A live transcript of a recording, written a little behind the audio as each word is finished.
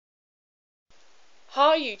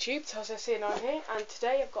Hi YouTube, TazSC9 here, and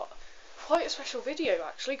today I've got quite a special video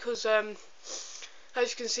actually, because as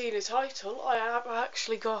you can see in the title, I have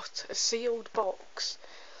actually got a sealed box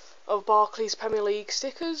of Barclays Premier League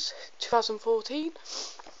stickers 2014,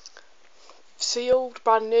 sealed,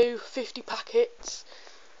 brand new, 50 packets.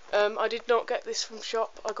 I did not get this from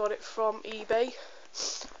shop, I got it from eBay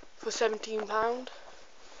for £17,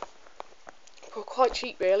 quite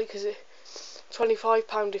cheap really, because it's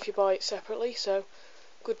 £25 if you buy it separately, so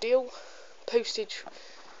good deal. Postage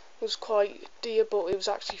was quite dear, but it was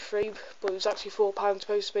actually free, but it was actually £4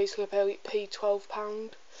 post, basically I paid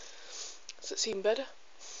 £12, so it seemed better.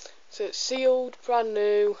 So it's sealed, brand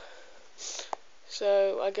new,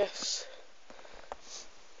 so I guess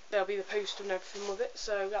there'll be the poster and everything with it,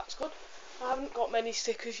 so that's good. I haven't got many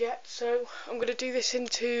stickers yet, so I'm going to do this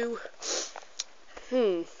into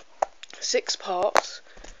 6 parts.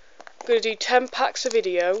 I'm going to do 10 packs of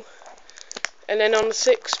video, and then on the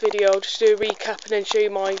 6th video I'll just do a recap and then show you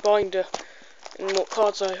my binder and what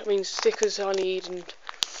cards stickers I need and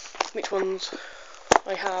which ones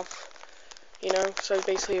I have, you know, so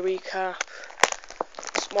basically a recap,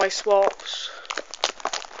 my swaps,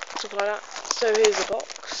 stuff like that. So here's the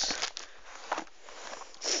box,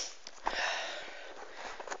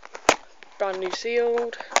 brand new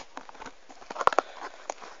sealed,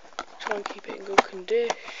 try and keep it in good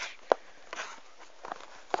condition.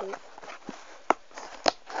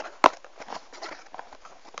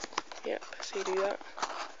 Yep, so you do that.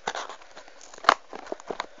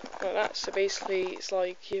 Like that, so basically it's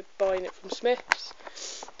like you're buying it from Smith's,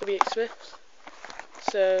 WH Smith's.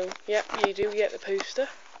 So, yep, you do get the poster,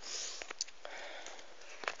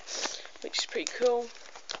 which is pretty cool.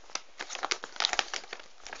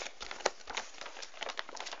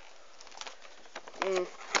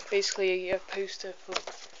 Basically a poster for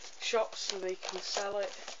shops so they can sell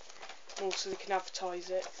it, and also they can advertise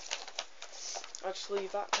it. I'll just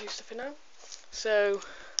leave that poster for now. So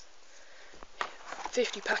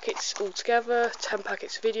 50 packets altogether, 10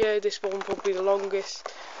 packets of video, this one probably the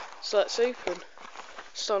longest, so let's open.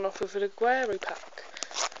 Starting off with an Aguero pack.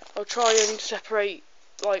 I'll try and separate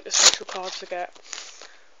like the special cards I get.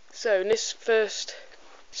 So in this first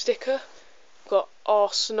sticker, we've got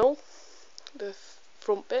Arsenal, the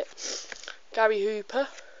front bit, Gary Hooper,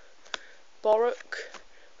 Borrock,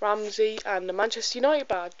 Ramsey, and the Manchester United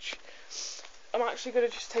badge. I'm actually going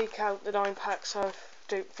to just take out the 9 packs so I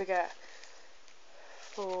don't forget.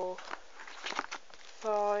 4,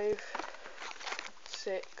 5,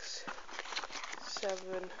 6,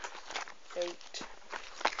 7, 8,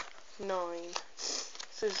 9.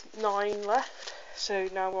 So there's 9 left. So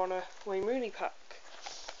now we're on a Wayne Rooney pack.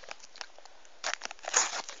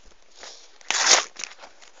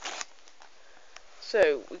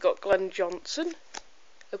 So we got Glenn Johnson,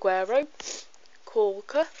 Aguero,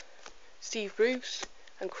 Corker, Steve Bruce,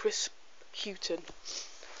 and Chris Hughton.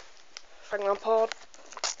 Frank Lampard,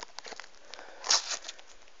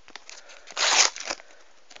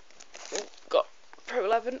 got Pro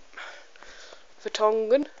 11,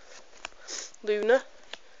 Vertonghen, Luna,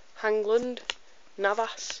 Hangland,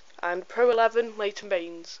 Navas, and Pro 11 Leighton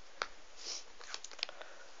Baines.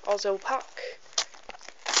 Ozil pack.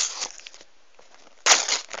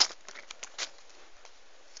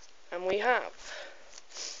 And we have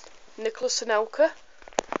Nicholas Anelka,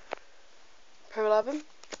 Pro 11,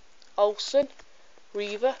 Olsen,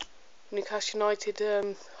 Reaver, Newcastle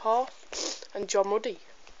United half, and John Ruddy.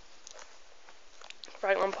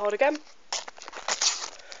 Frank Lampard again.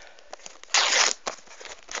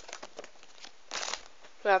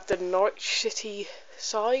 We have the Norwich City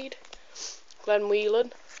side, Glenn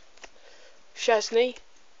Whelan, Chesney,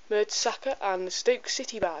 Mertesacker, and the Stoke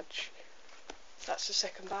City badge. That's the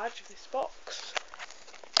second badge of this box.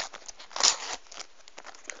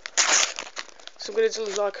 So I'm going to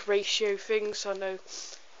do like a ratio thing so I know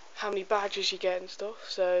how many badges you get and stuff.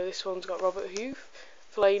 So this one's got Robert Huth,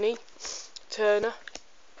 Fellaini, Turner,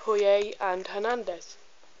 Poyet, and Hernandez.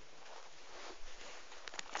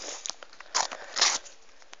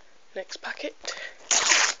 Next packet.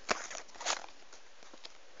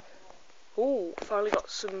 Ooh, finally got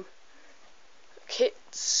some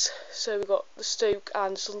kits. So we've got the Stoke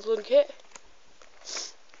and Sunderland kit.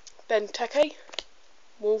 Benteke,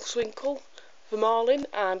 Wolfswinkel, Vermaelen,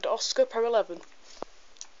 and Oscar Pro 11.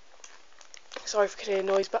 Sorry if you can hear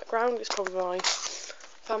noise background, it's probably my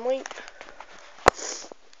family.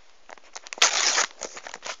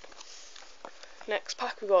 Next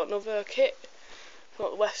pack, we've got another kit. We've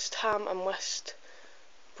got West Ham and West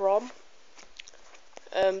Brom.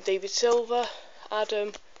 David Silva,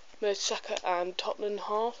 Adam, Mertesacker, and Tottenham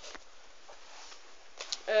half.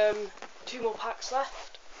 2 more packs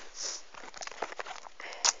left.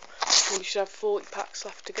 We should have 40 packs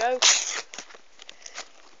left to go.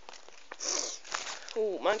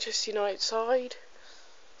 Oh, Manchester United side.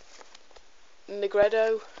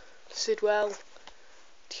 Negredo, Sidwell,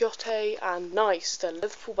 Tiote and Nice, the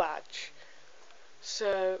Liverpool badge.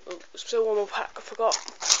 So, still one more pack I forgot.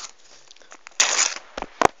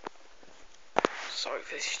 Sorry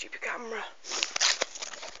for this stupid camera.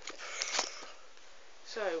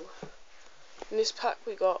 So, in this pack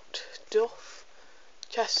we got Duff,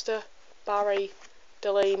 Chester, Barry,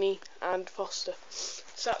 Delaney and Foster.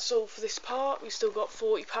 So that's all for this part. We've still got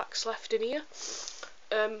 40 packs left in here.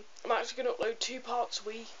 I'm actually going to upload 2 parts a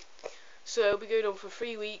week, so it'll be going on for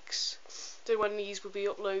 3 weeks. Don't know when these will be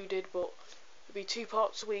uploaded, but it'll be 2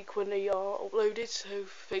 parts a week when they are uploaded, so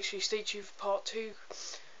make sure you stay tuned for part 2.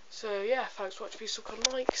 So yeah, thanks for watching. Please subscribe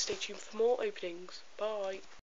and like. Stay tuned for more openings. Bye.